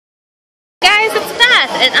Guys, it's Beth,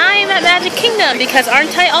 and I'm at Magic Kingdom because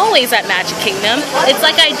aren't I always at Magic Kingdom? It's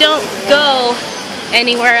like I don't go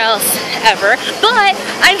anywhere else ever, but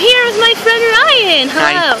I'm here with my friend Ryan.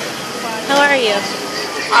 Hello. Hi. How are you?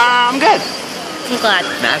 I'm good. I'm glad.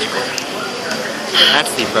 Magical. That's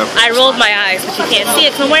the appropriate. I rolled my eyes, but you can't see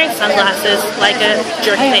it because I'm wearing sunglasses like a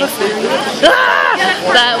jerk thing.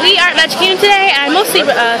 But we are at Magic Kingdom today, and I'm mostly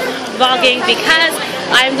vlogging because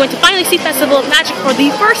I'm going to finally see Festival of Magic for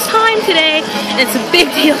the first time today, and it's a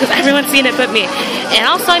big deal because everyone's seen it but me. And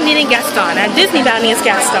also I'm meeting Gaston, and Disney Bounty is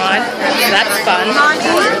Gaston, so that's fun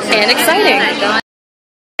and exciting.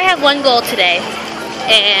 I have one goal today,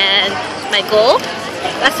 and my goal?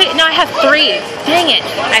 No, I have three. Dang it.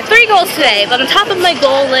 I have 3 goals today, but on top of my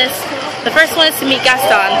goal list, the first one is to meet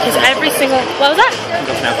Gaston, because every single... What was that?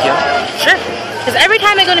 Sure. Because every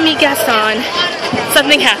time I go to meet Gaston,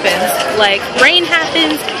 something happens. Like, rain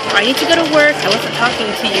happens, or I need to go to work. I wasn't talking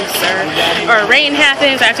to you, sir. Or rain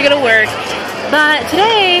happens, I have to go to work. But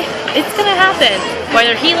today, it's gonna happen,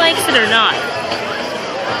 whether he likes it or not.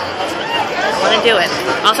 I wanna do it.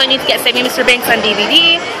 Also, I need to get Saving Mr. Banks on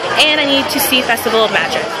DVD, and I need to see Festival of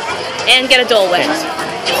Magic. And get a Dole Whip.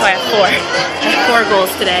 So I have 4. I have 4 goals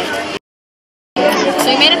today. So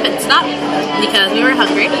we made a pit stop because we were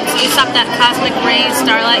hungry. So we stopped at Cosmic Rays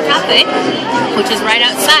Starlight Cafe, which is right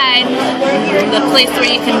outside the place where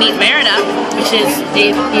you can meet Merida, which is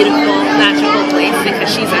a beautiful, magical place because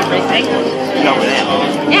she's everything.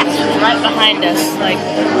 Yeah, she's right behind us, like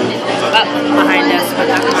up behind us, but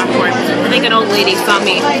that's not important. I think an old lady saw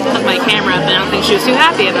me put my camera up and I don't think she was too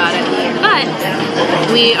happy about it. But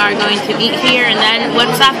we are going to eat here, and then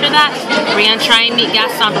what's after that? We're going to try and meet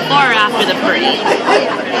Gaston before or after the parade.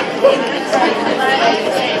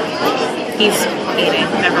 He's eating.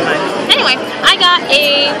 Never mind. Anyway, I got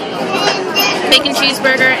a bacon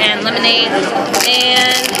cheeseburger and lemonade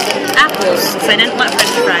and apples because I didn't want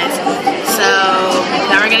French fries. So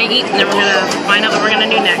now we're going to eat, and then we're going to find out what we're going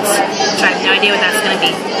to do next. So I have no idea what that's going to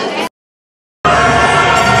be.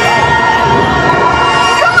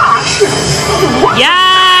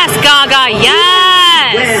 Yes, Gaga,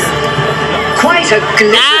 yes! Quite a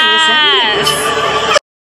glimpse.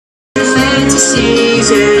 Yes!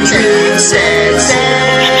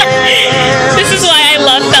 This is why I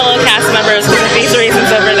love fellow cast members, because of these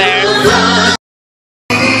reasons over there.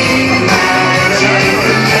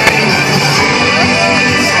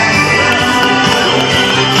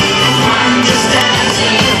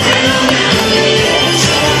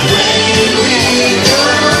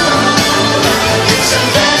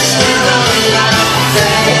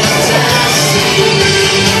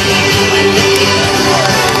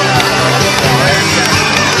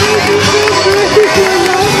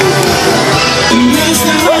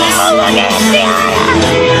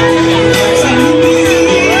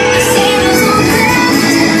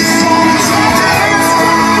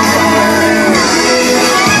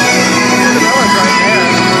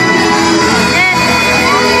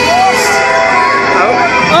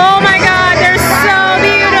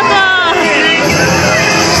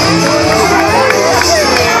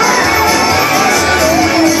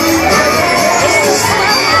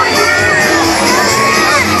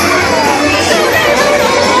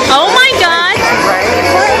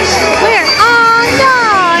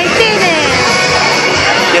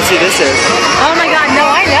 Oh my god, no,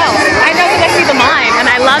 I know. I know because I see the mime, and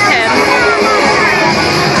I love him.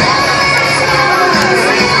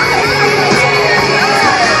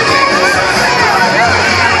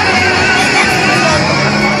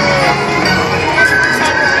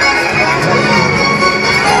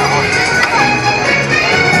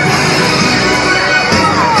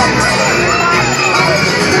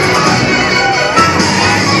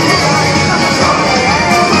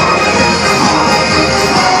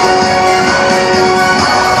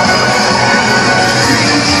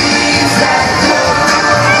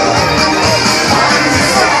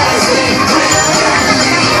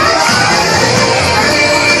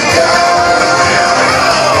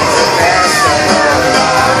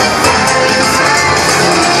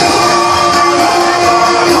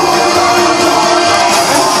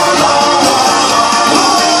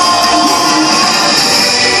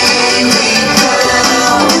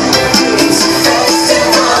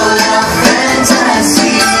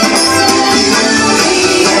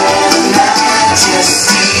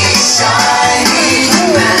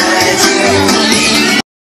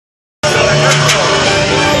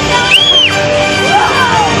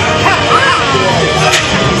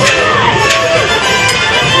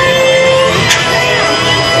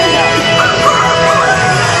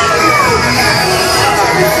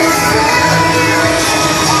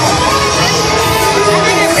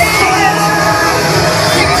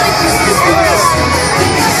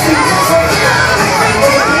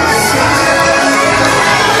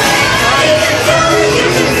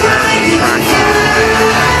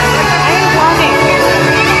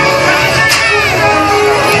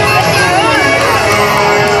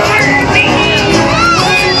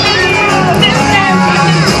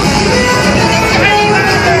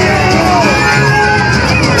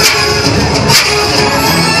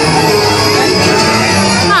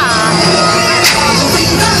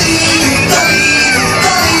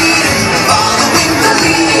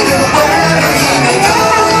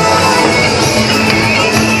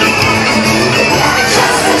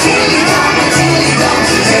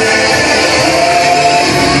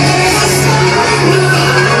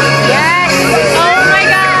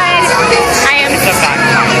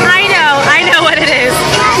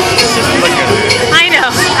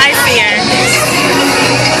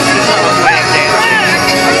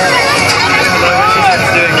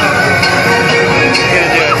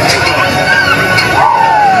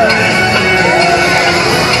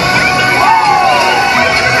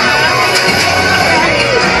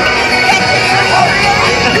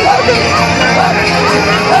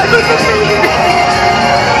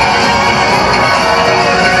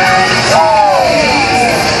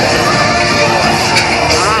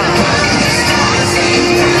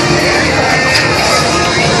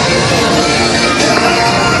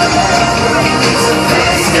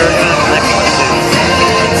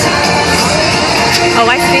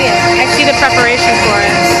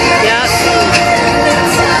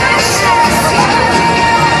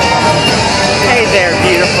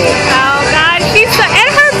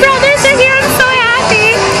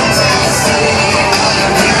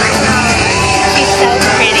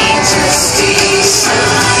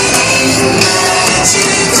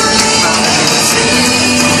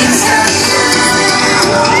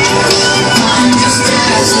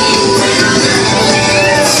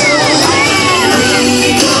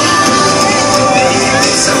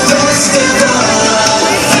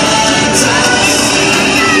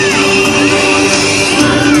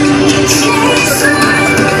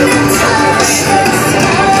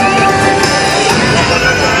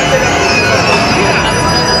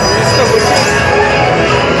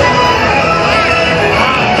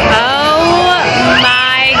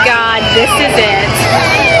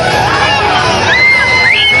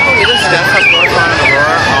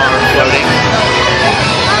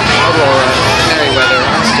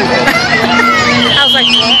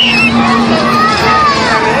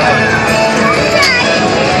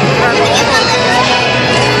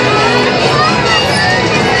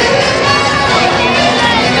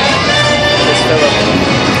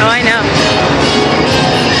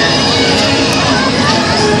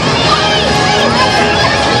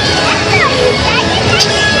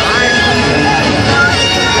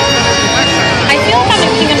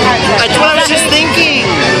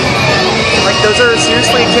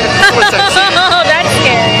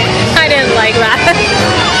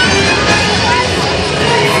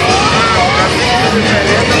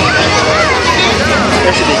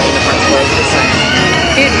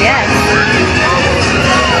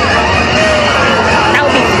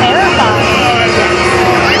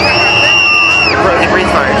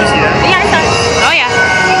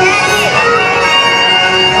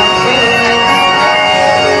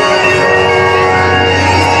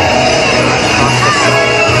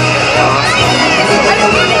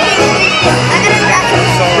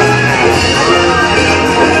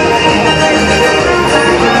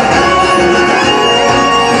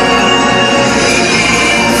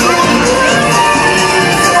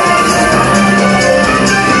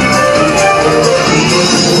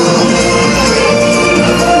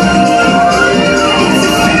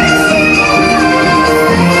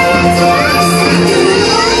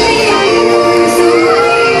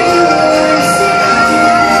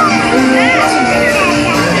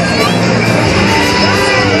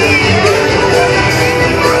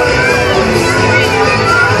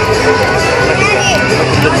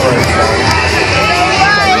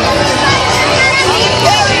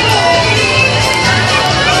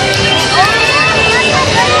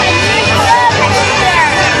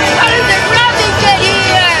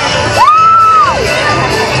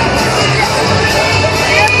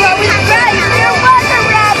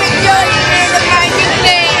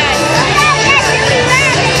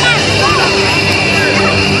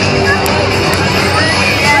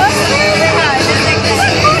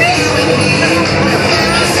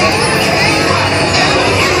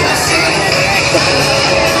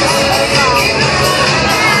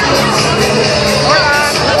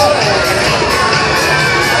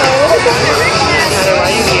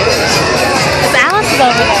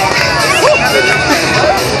 over there.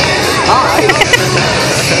 Hi.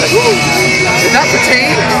 Is that the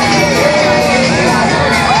tea?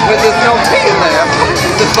 But there's no tea in there.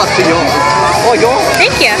 This must be yours. Oh, yours?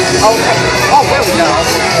 Thank you. Okay. Oh, there we go.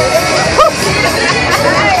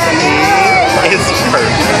 It's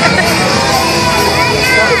perfect.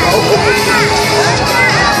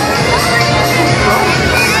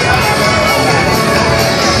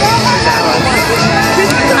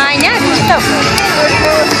 I know.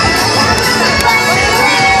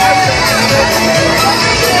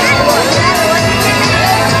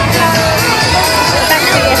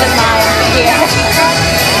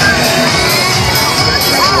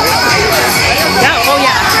 Oh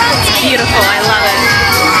yeah, it's beautiful. I love it.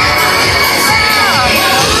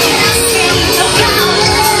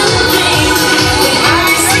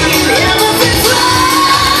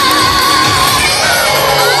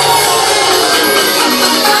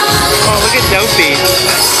 Oh, look at Dopey.